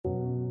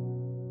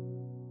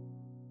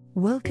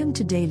Welcome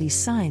to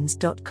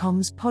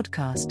dailysigns.com's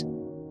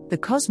podcast. The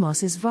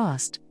cosmos is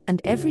vast,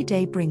 and every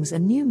day brings a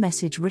new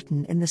message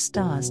written in the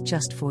stars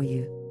just for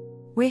you.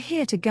 We're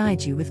here to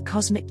guide you with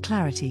cosmic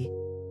clarity.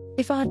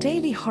 If our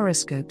daily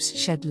horoscopes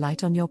shed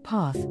light on your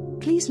path,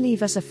 please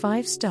leave us a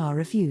 5-star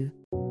review.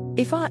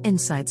 If our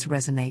insights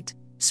resonate,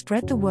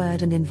 spread the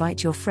word and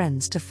invite your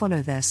friends to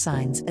follow their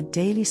signs at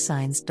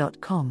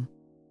dailysigns.com.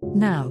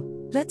 Now,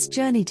 let's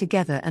journey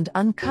together and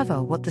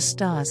uncover what the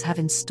stars have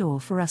in store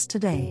for us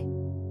today.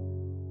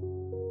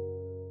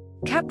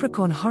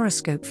 Capricorn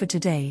horoscope for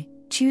today,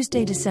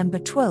 Tuesday, December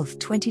 12,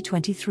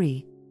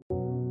 2023.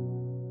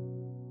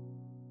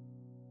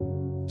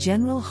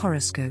 General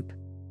horoscope.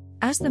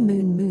 As the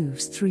moon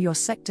moves through your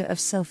sector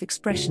of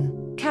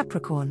self-expression,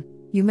 Capricorn,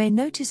 you may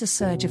notice a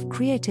surge of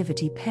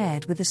creativity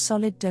paired with a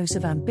solid dose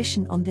of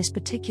ambition on this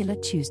particular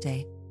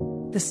Tuesday.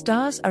 The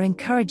stars are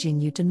encouraging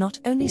you to not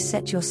only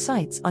set your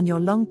sights on your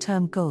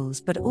long-term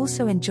goals but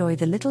also enjoy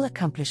the little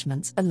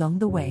accomplishments along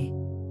the way.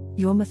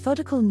 Your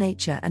methodical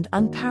nature and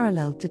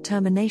unparalleled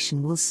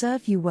determination will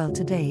serve you well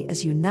today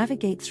as you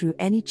navigate through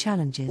any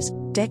challenges,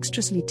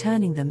 dexterously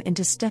turning them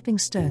into stepping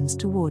stones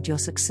toward your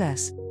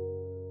success.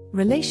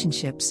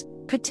 Relationships,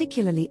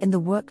 particularly in the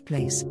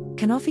workplace,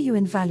 can offer you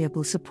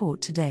invaluable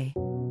support today.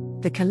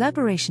 The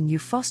collaboration you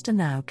foster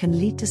now can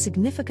lead to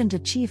significant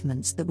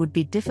achievements that would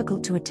be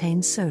difficult to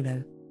attain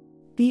solo.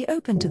 Be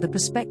open to the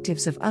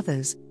perspectives of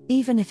others,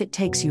 even if it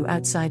takes you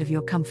outside of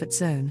your comfort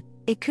zone.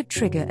 It could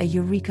trigger a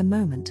eureka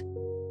moment.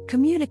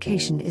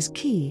 Communication is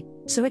key,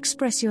 so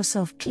express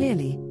yourself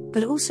clearly,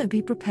 but also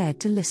be prepared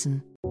to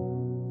listen.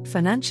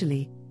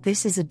 Financially,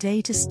 this is a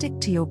day to stick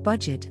to your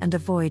budget and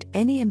avoid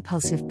any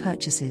impulsive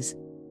purchases.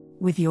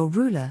 With your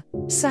ruler,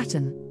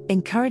 Saturn,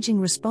 encouraging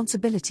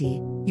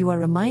responsibility, you are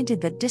reminded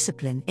that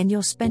discipline in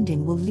your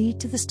spending will lead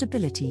to the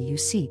stability you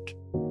seek.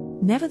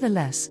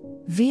 Nevertheless,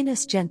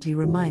 Venus gently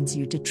reminds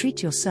you to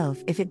treat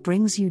yourself if it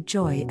brings you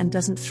joy and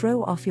doesn't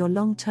throw off your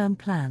long-term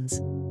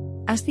plans.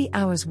 As the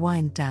hours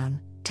wind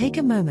down, take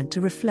a moment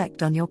to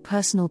reflect on your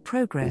personal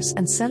progress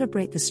and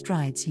celebrate the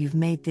strides you've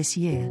made this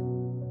year.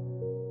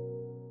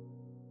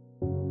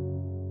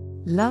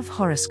 Love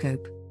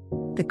horoscope.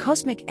 The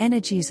cosmic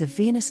energies of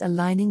Venus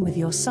aligning with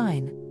your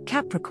sign,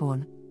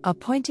 Capricorn, are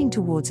pointing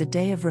towards a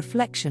day of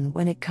reflection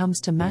when it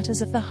comes to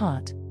matters of the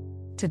heart.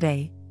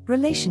 Today,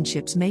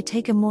 relationships may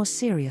take a more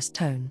serious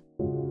tone.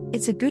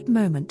 It's a good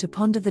moment to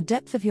ponder the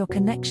depth of your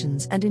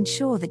connections and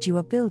ensure that you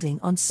are building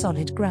on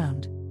solid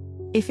ground.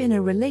 If in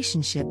a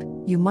relationship,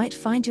 you might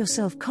find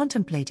yourself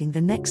contemplating the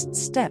next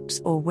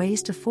steps or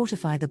ways to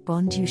fortify the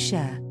bond you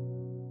share.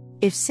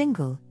 If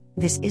single,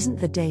 this isn't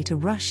the day to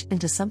rush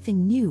into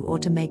something new or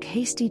to make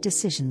hasty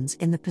decisions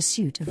in the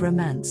pursuit of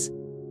romance.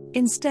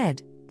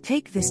 Instead,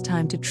 take this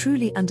time to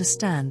truly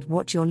understand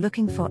what you're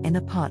looking for in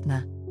a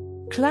partner.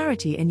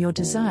 Clarity in your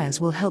desires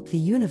will help the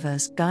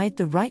universe guide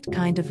the right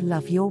kind of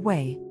love your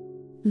way.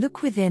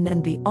 Look within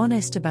and be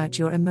honest about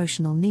your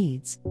emotional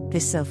needs.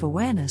 This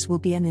self-awareness will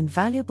be an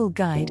invaluable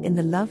guide in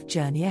the love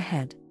journey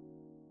ahead.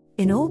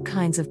 In all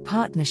kinds of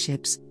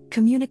partnerships,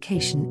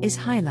 communication is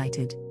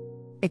highlighted.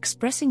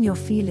 Expressing your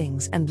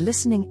feelings and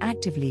listening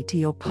actively to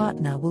your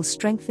partner will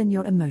strengthen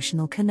your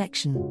emotional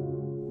connection.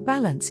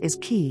 Balance is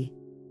key.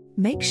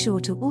 Make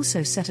sure to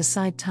also set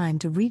aside time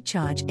to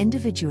recharge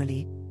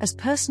individually, as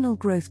personal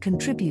growth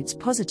contributes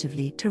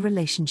positively to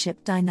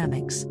relationship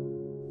dynamics.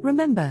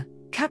 Remember,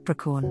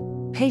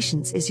 Capricorn,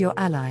 patience is your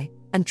ally,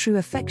 and true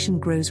affection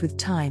grows with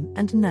time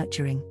and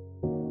nurturing.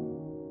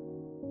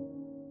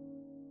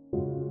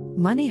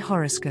 Money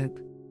horoscope.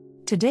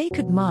 Today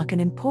could mark an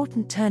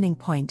important turning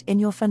point in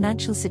your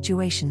financial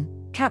situation,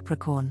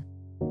 Capricorn.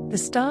 The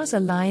stars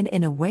align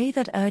in a way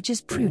that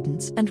urges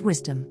prudence and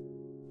wisdom.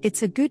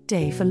 It's a good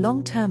day for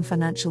long-term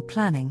financial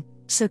planning,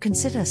 so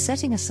consider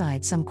setting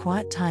aside some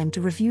quiet time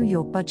to review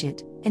your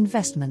budget,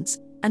 investments,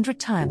 and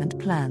retirement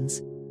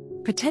plans.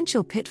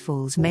 Potential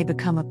pitfalls may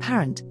become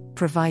apparent,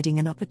 providing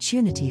an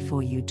opportunity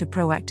for you to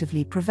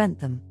proactively prevent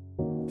them.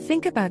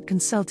 Think about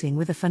consulting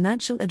with a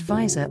financial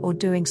advisor or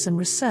doing some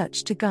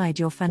research to guide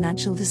your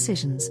financial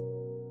decisions.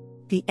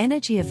 The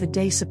energy of the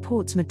day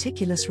supports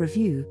meticulous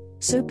review,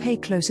 so pay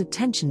close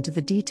attention to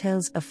the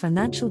details of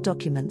financial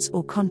documents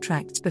or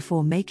contracts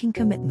before making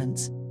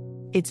commitments.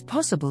 It's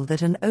possible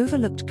that an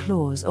overlooked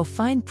clause or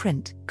fine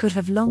print could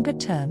have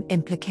longer-term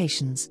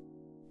implications.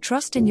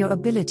 Trust in your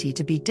ability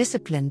to be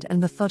disciplined and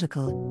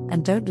methodical,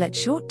 and don't let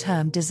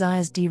short-term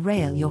desires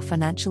derail your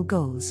financial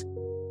goals.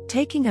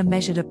 Taking a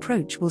measured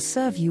approach will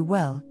serve you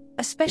well,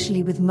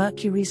 especially with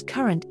Mercury's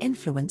current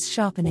influence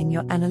sharpening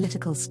your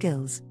analytical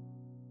skills.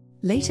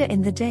 Later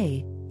in the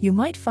day, you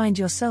might find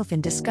yourself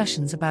in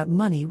discussions about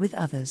money with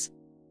others.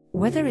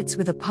 Whether it's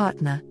with a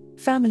partner,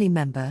 family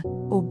member,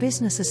 or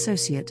business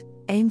associate,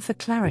 aim for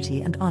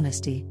clarity and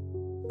honesty.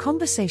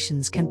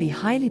 Conversations can be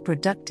highly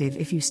productive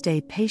if you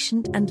stay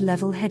patient and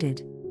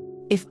level-headed.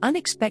 If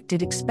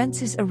unexpected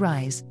expenses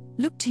arise,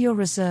 look to your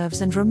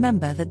reserves and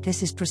remember that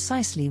this is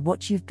precisely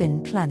what you've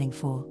been planning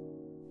for.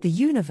 The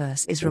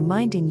universe is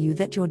reminding you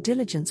that your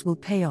diligence will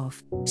pay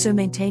off, so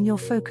maintain your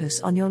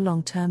focus on your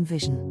long-term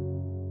vision.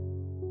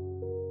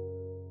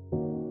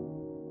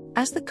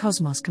 As the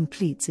cosmos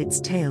completes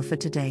its tale for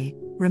today,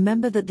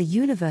 remember that the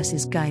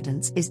universe's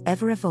guidance is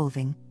ever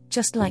evolving,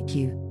 just like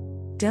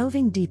you.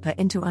 Delving deeper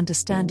into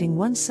understanding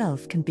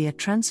oneself can be a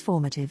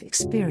transformative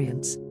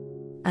experience.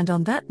 And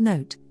on that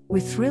note, we're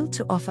thrilled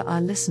to offer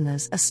our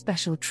listeners a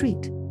special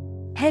treat.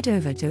 Head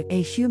over to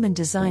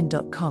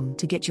ahumandesign.com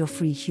to get your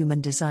free human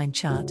design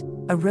chart,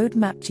 a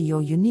roadmap to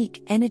your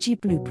unique energy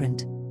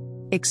blueprint.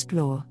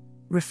 Explore,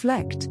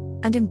 reflect,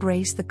 and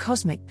embrace the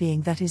cosmic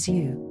being that is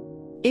you.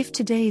 If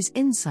today's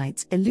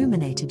insights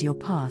illuminated your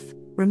path,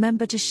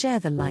 remember to share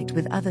the light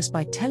with others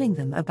by telling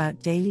them about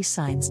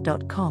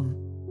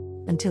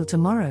dailysigns.com. Until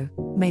tomorrow,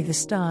 may the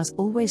stars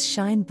always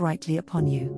shine brightly upon you.